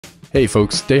Hey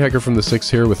folks, Dayhiker from the 6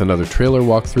 here with another trailer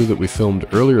walkthrough that we filmed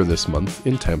earlier this month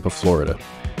in Tampa, Florida.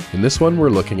 In this one we're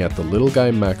looking at the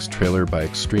littleguymax trailer by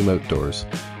Extreme Outdoors.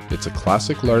 It's a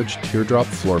classic large teardrop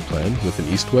floor plan with an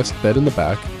east-west bed in the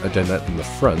back, a dinette in the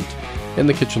front, and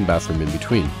the kitchen bathroom in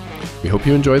between. We hope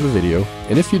you enjoy the video,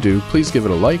 and if you do, please give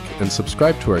it a like and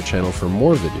subscribe to our channel for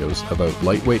more videos about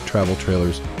lightweight travel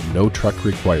trailers, no truck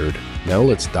required. Now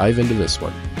let's dive into this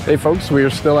one. Hey folks, we are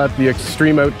still at the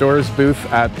Extreme Outdoors booth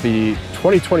at the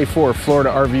 2024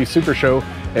 Florida RV Super Show,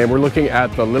 and we're looking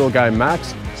at the littleguymax.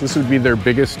 So this would be their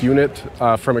biggest unit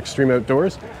from Extreme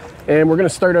Outdoors. And we're gonna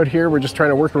start out here. We're just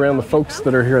trying to work around the folks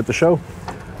that are here at the show.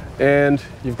 And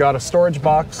you've got a storage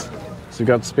box. So you've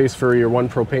got space for your one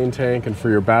propane tank and for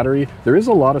your battery. There is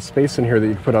a lot of space in here that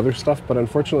you can put other stuff, but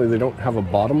unfortunately they don't have a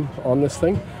bottom on this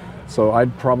thing. So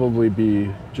I'd probably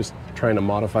be just trying to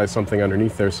modify something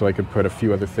underneath there so I could put a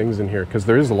few other things in here, because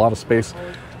there is a lot of space.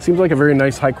 Seems like a very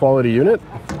nice high quality unit.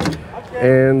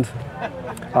 And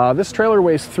this trailer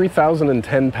weighs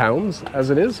 3,010 pounds as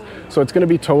it is. So it's gonna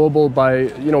be towable by,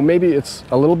 maybe it's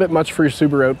a little bit much for your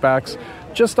Subaru Outbacks,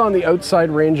 just on the outside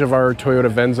range of our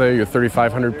Toyota Venza, your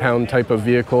 3,500 pound type of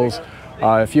vehicles.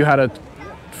 If you had a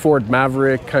Ford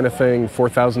Maverick kind of thing,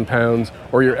 4,000 pounds,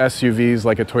 or your SUVs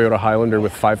like a Toyota Highlander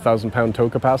with 5,000 pound tow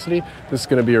capacity, this is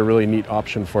going to be a really neat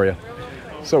option for you.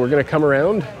 So we're going to come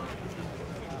around.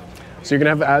 So you're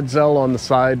going to have Adzel on the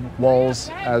side walls,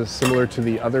 as similar to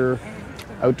the other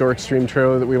outdoor extreme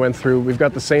trailer that we went through. We've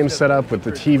got the same setup with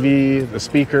the TV, the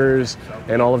speakers,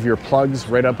 and all of your plugs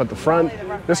right up at the front.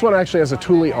 This one actually has a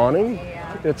Thule awning.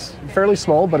 It's fairly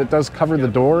small, but it does cover the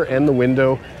door and the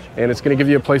window, and it's going to give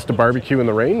you a place to barbecue in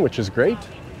the rain, which is great.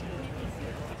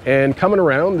 And coming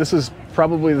around, this is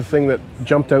probably the thing that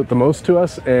jumped out the most to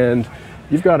us, and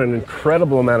you've got an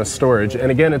incredible amount of storage. And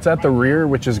again, it's at the rear,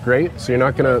 which is great, so you're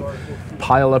not going to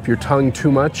pile up your tongue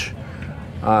too much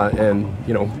and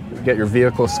get your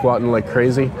vehicle squatting like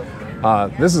crazy.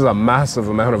 This is a massive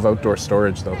amount of outdoor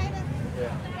storage though.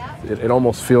 It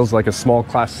almost feels like a small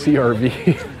class C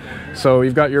RV. So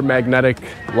you've got your magnetic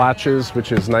latches,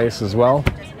 which is nice as well.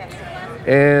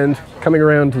 And coming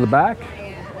around to the back,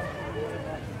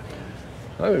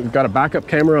 we've got a backup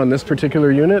camera on this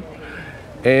particular unit,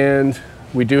 and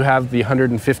we do have the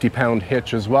 150 pound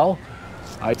hitch as well.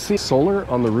 I see solar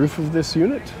on the roof of this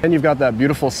unit, and you've got that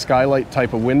beautiful skylight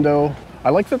type of window. I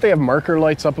like that they have marker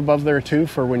lights up above there too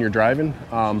for when you're driving.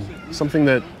 Something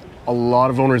that a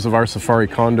lot of owners of our Safari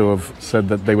condo have said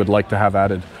that they would like to have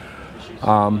added.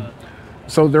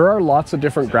 So there are lots of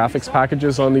different graphics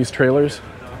packages on these trailers.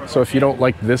 So if you don't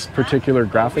like this particular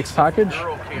graphics package,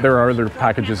 there are other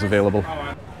packages available.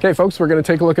 Okay folks, we're gonna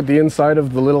take a look at the inside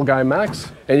of the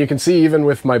littleguymax. And you can see, even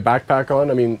with my backpack on,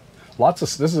 I mean,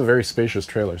 this is a very spacious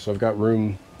trailer. So I've got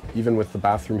room, even with the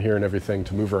bathroom here and everything,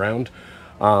 to move around.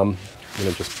 I'm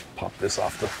gonna just pop this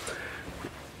off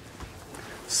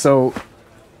So,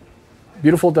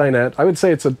 beautiful dinette. I would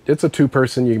say it's a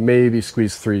two-person. You maybe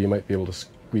squeeze three. You might be able to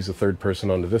squeeze a third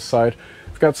person onto this side.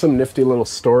 We've got some nifty little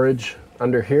storage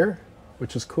under here,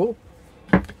 which is cool.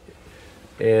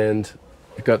 And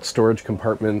you've got storage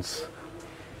compartments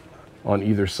on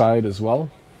either side as well.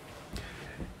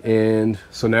 And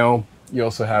so now you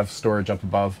also have storage up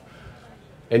above.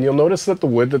 And you'll notice that the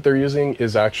wood that they're using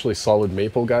is actually solid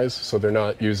maple, guys. So they're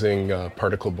not using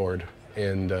particle board.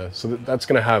 And so that's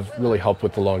going to really help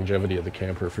with the longevity of the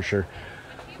camper for sure.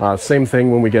 Same thing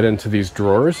when we get into these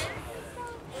drawers.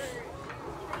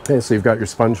 Okay, so you've got your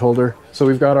sponge holder. So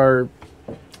we've got our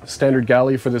standard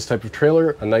galley for this type of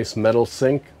trailer, a nice metal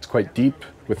sink. It's quite deep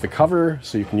with the cover,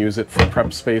 so you can use it for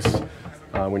prep space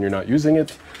when you're not using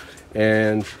it.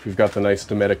 And we've got the nice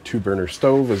Dometic 2-burner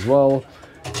stove as well.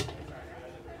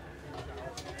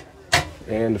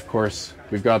 And of course,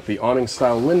 we've got the awning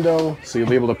style window, so you'll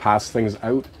be able to pass things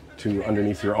out to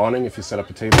underneath your awning if you set up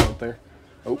a table out there.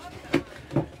 Oh,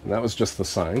 and that was just the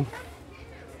sign.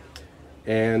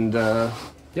 And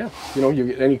yeah, you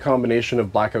get any combination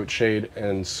of blackout shade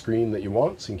and screen that you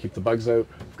want, so you can keep the bugs out.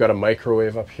 We've got a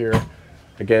microwave up here.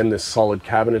 Again, this solid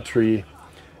cabinetry,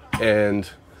 and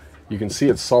you can see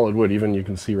it's solid wood. Even you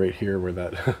can see right here where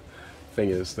that thing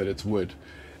is, that it's wood.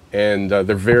 And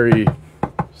they're very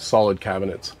solid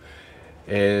cabinets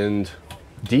and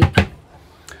deep.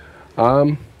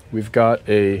 We've got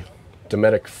a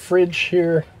Dometic fridge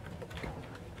here.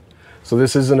 So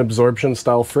this is an absorption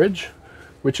style fridge,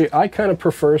 which I kind of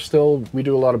prefer still. We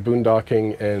do a lot of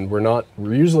boondocking, and we're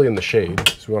usually in the shade,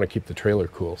 so we want to keep the trailer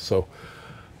cool. So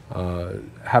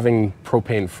having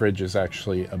propane fridge is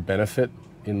actually a benefit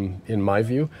in my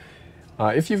view.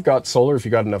 If you've got solar, if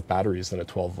you've got enough batteries, then a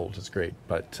 12 volt is great.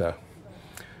 But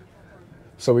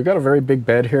So we've got a very big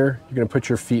bed here. You're going to put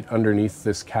your feet underneath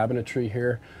this cabinetry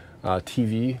here.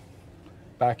 TV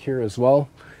back here as well.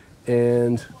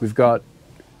 And we've got,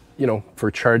 you know,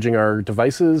 for charging our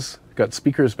devices, got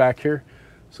speakers back here.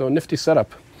 So a nifty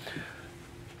setup.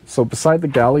 So beside the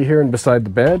galley here and beside the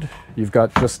bed, you've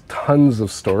got just tons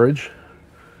of storage.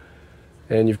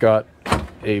 And you've got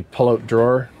a pull-out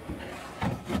drawer.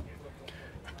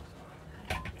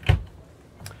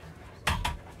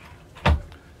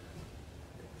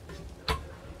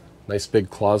 Nice big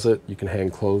closet, you can hang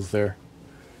clothes there.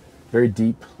 Very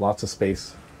deep, lots of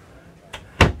space.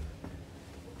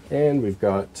 And we've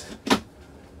got a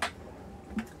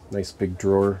nice big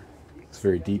drawer. It's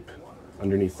very deep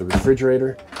underneath the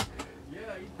refrigerator.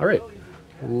 All right,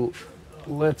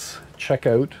 let's check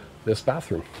out this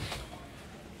bathroom.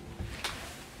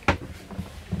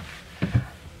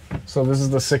 So this is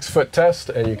the 6-foot test,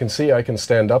 and you can see I can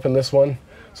stand up in this one.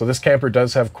 So this camper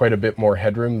does have quite a bit more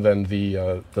headroom than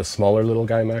the smaller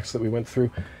littleguymax that we went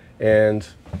through, and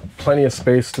plenty of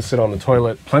space to sit on the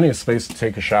toilet, plenty of space to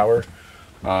take a shower,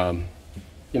 you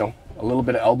know, a little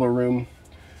bit of elbow room,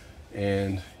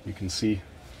 and you can see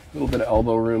a little bit of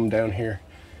elbow room down here.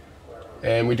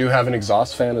 And we do have an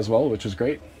exhaust fan as well, which is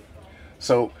great.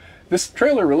 So this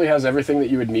trailer really has everything that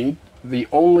you would need. The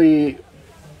only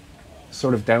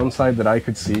sort of downside that I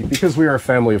could see, because we are a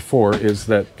family of 4, is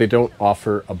that they don't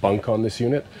offer a bunk on this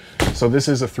unit. So this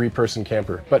is a 3-person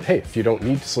camper. But hey, if you don't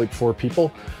need to sleep 4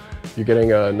 people, you're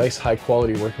getting a nice high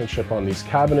quality workmanship on these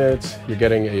cabinets. You're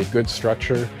getting a good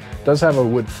structure. It does have a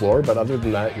wood floor, but other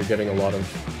than that, you're getting a lot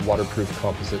of waterproof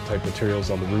composite type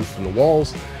materials on the roof and the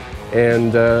walls,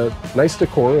 and nice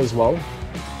decor as well.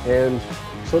 And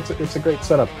so it's a great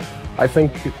setup. I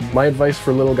think my advice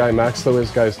for littleguymax though is,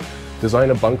 guys,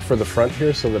 design a bunk for the front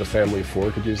here so that a family of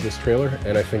 4 could use this trailer,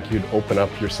 and I think you'd open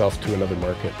up yourself to another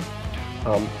market.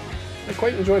 I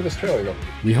quite enjoyed this trailer though.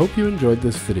 We hope you enjoyed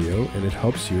this video and it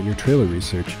helps you in your trailer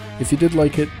research. If you did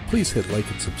like it, please hit like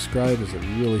and subscribe, as it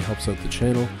really helps out the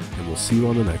channel, and we'll see you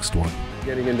on the next one.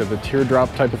 Getting into the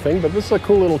teardrop type of thing, but this is a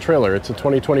cool little trailer. It's a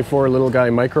 2024 Little Guy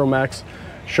Micro Max.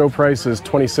 Show price is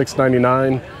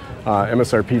 $26.99,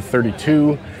 MSRP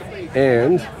 $32,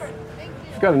 and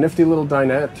you've got a nifty little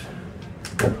dinette.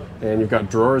 And you've got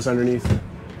drawers underneath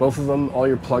both of them, all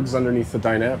your plugs underneath the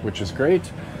dinette, which is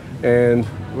great. And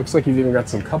looks like you've even got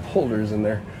some cup holders in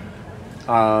there.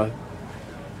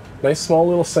 Nice small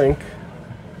little sink,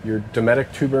 your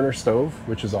Dometic 2-burner stove,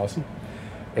 which is awesome.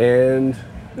 And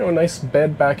you know, a nice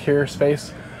bed back here,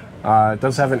 space. It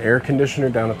does have an air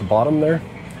conditioner down at the bottom there.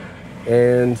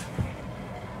 And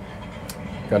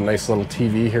got a nice little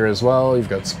TV here as well. You've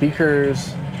got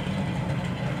speakers.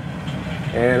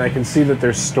 And I can see that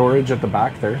there's storage at the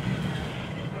back there.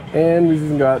 And we've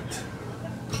even got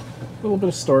a little bit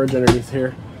of storage underneath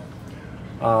here.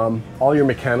 All your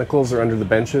mechanicals are under the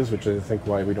benches, which is I think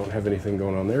why we don't have anything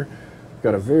going on there. We've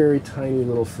got a very tiny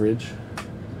little fridge. There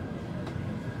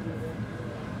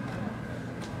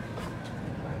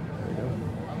we go.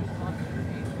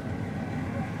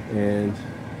 And,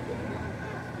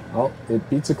 oh, it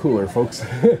beats a cooler, folks.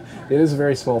 It is a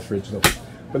very small fridge though,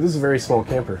 but this is a very small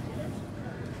camper.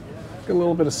 Got a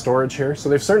little bit of storage here. So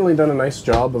they've certainly done a nice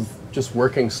job of just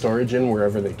working storage in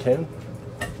wherever they can.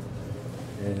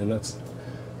 And that's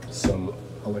some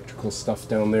electrical stuff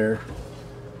down there.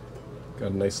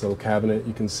 Got a nice little cabinet.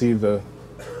 You can see the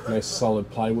nice solid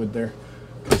plywood there.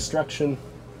 Construction.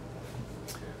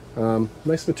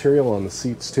 Nice material on the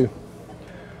seats too.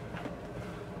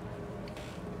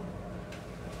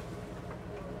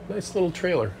 Nice little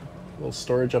trailer. A little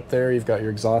storage up there. You've got your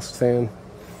exhaust fan.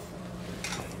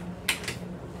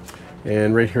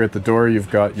 And right here at the door, you've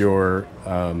got your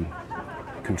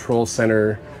control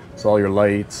center. So all your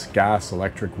lights, gas,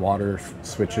 electric, water,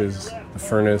 switches, the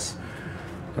furnace.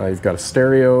 You've got a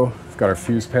stereo. We've got our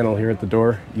fuse panel here at the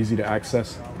door, easy to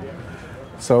access.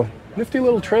 So nifty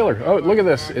little trailer. Oh, look at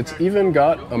this. It's even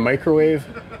got a microwave,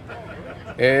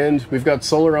 and we've got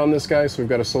solar on this guy. So we've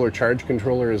got a solar charge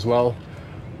controller as well.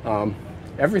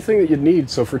 Everything that you'd need.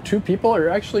 So for 2 people, or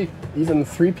actually even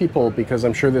 3 people, because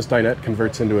I'm sure this dinette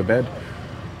converts into a bed.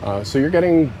 So you're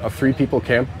getting a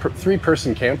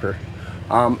 3-person camper.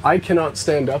 I cannot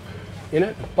stand up in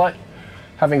it, but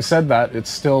having said that,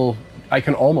 it's still, I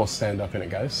can almost stand up in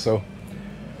it, guys. So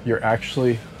you're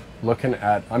actually looking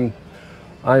at, I'm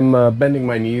bending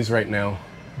my knees right now,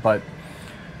 but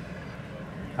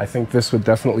I think this would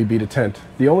definitely beat a tent.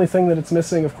 The only thing that it's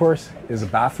missing, of course, is a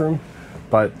bathroom,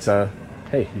 but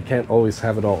hey, you can't always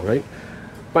have it all, right?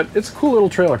 But it's a cool little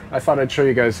trailer. I thought I'd show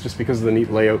you guys just because of the neat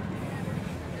layout.